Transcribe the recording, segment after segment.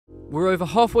We're over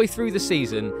halfway through the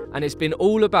season and it's been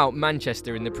all about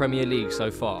Manchester in the Premier League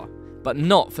so far, but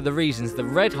not for the reasons the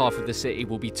red half of the city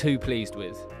will be too pleased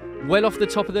with. Well off the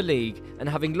top of the league and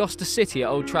having lost to City at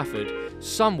Old Trafford,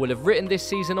 some will have written this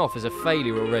season off as a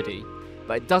failure already,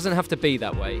 but it doesn't have to be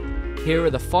that way. Here are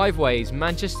the 5 ways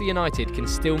Manchester United can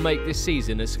still make this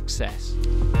season a success.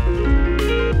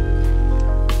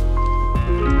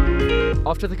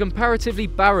 After the comparatively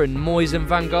barren Moyes and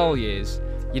Van Gaal years,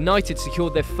 United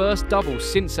secured their first double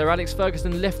since Sir Alex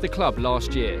Ferguson left the club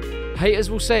last year. Haters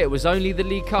will say it was only the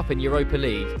League Cup and Europa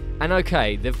League, and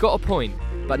okay, they've got a point,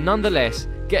 but nonetheless,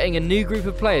 getting a new group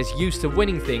of players used to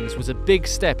winning things was a big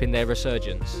step in their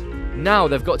resurgence. Now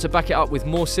they've got to back it up with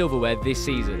more silverware this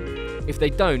season. If they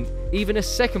don't, even a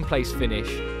second place finish,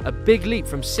 a big leap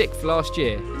from 6th last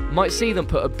year, might see them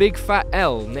put a big fat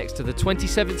L next to the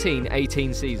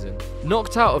 2017-18 season.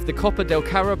 Knocked out of the Copa del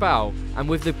Carabao and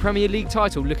with the Premier League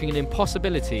title looking an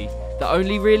impossibility, that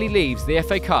only really leaves the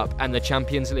FA Cup and the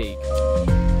Champions League.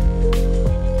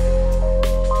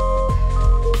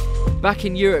 Back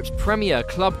in Europe's premier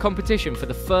club competition for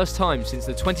the first time since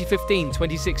the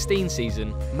 2015-2016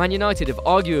 season, Man United have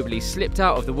arguably slipped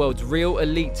out of the world's real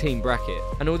elite team bracket.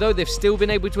 And although they've still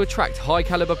been able to attract high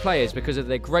caliber players because of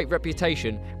their great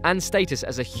reputation and status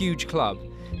as a huge club,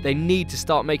 they need to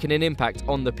start making an impact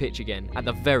on the pitch again at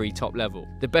the very top level.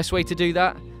 The best way to do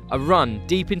that? A run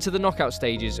deep into the knockout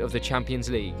stages of the Champions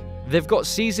League. They've got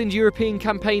seasoned European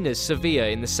campaigners Sevilla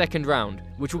in the second round,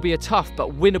 which will be a tough but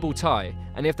winnable tie,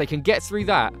 and if they can get through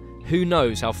that, who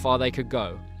knows how far they could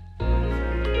go.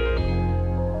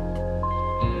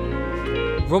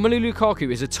 Romelu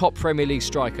Lukaku is a top Premier League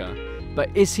striker, but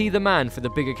is he the man for the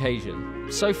big occasion?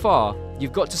 So far,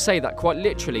 you've got to say that quite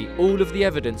literally all of the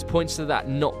evidence points to that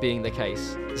not being the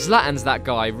case. Zlatan's that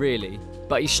guy, really.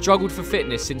 But he's struggled for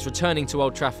fitness since returning to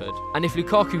Old Trafford, and if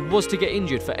Lukaku was to get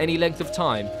injured for any length of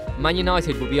time, Man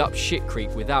United will be up shit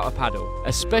creek without a paddle,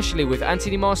 especially with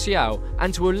Anthony Martial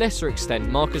and to a lesser extent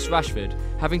Marcus Rashford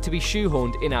having to be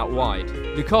shoehorned in out wide.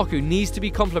 Lukaku needs to be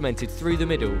complemented through the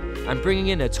middle, and bringing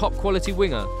in a top quality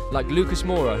winger like Lucas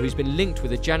Moura, who's been linked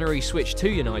with a January switch to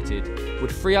United,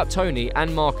 would free up Tony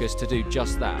and Marcus to do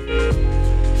just that.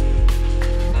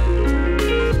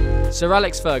 Sir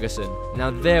Alex Ferguson,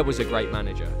 now there was a great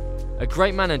manager. A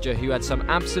great manager who had some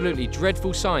absolutely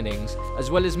dreadful signings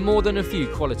as well as more than a few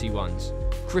quality ones.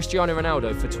 Cristiano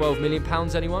Ronaldo for £12 million,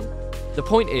 anyone? The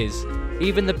point is,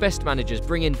 even the best managers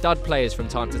bring in dud players from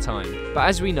time to time. But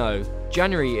as we know,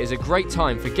 January is a great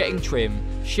time for getting trim,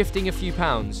 shifting a few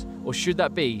pounds, or should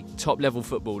that be top level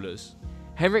footballers?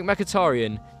 Henrik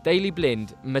Mkhitaryan, Daley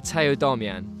Blind, Matteo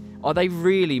Darmian. Are they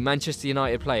really Manchester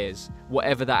United players,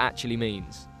 whatever that actually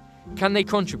means? Can they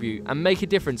contribute and make a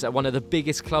difference at one of the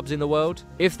biggest clubs in the world?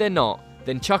 If they're not,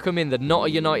 then chuck them in the not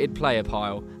a United player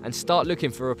pile and start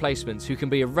looking for replacements who can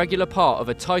be a regular part of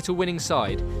a title-winning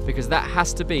side, because that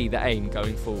has to be the aim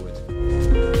going forward.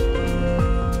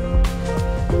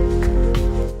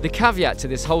 The caveat to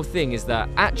this whole thing is that,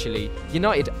 actually,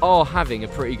 United are having a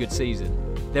pretty good season.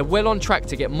 They're well on track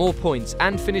to get more points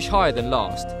and finish higher than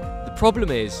last. The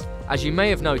problem is, as you may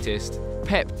have noticed,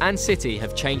 Pep and City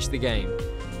have changed the game.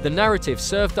 The narrative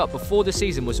served up before the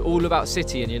season was all about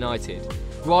City and United,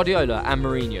 Guardiola and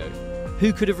Mourinho.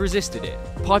 Who could have resisted it?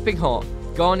 Piping hot,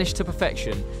 garnished to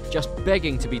perfection, just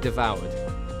begging to be devoured.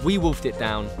 We wolfed it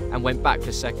down and went back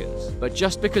for seconds. But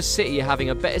just because City are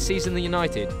having a better season than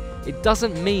United, it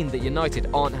doesn't mean that United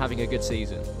aren't having a good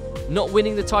season. Not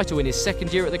winning the title in his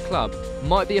second year at the club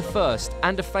might be a first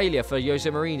and a failure for Jose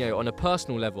Mourinho on a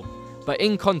personal level, but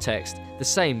in context, the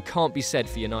same can't be said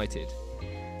for United.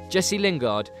 Jesse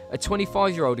Lingard, a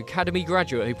 25-year-old academy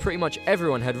graduate who pretty much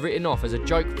everyone had written off as a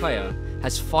joke player,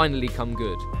 has finally come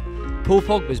good. Paul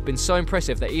Pogba's been so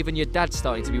impressive that even your dad's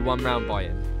starting to be won round by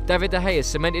him. David De Gea has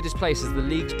cemented his place as the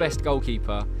league's best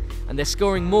goalkeeper, and they're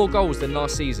scoring more goals than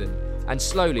last season, and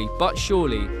slowly but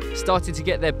surely starting to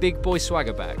get their big boy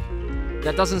swagger back.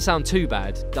 That doesn't sound too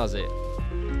bad, does it?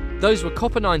 Those were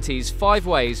Copa 90's 5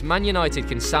 ways Man United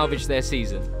can salvage their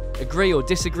season. Agree or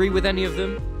disagree with any of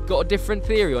them? Got a different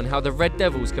theory on how the Red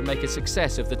Devils can make a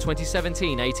success of the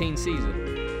 2017-18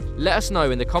 season? Let us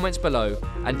know in the comments below,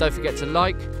 and don't forget to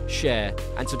like, share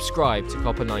and subscribe to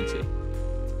Copa 90.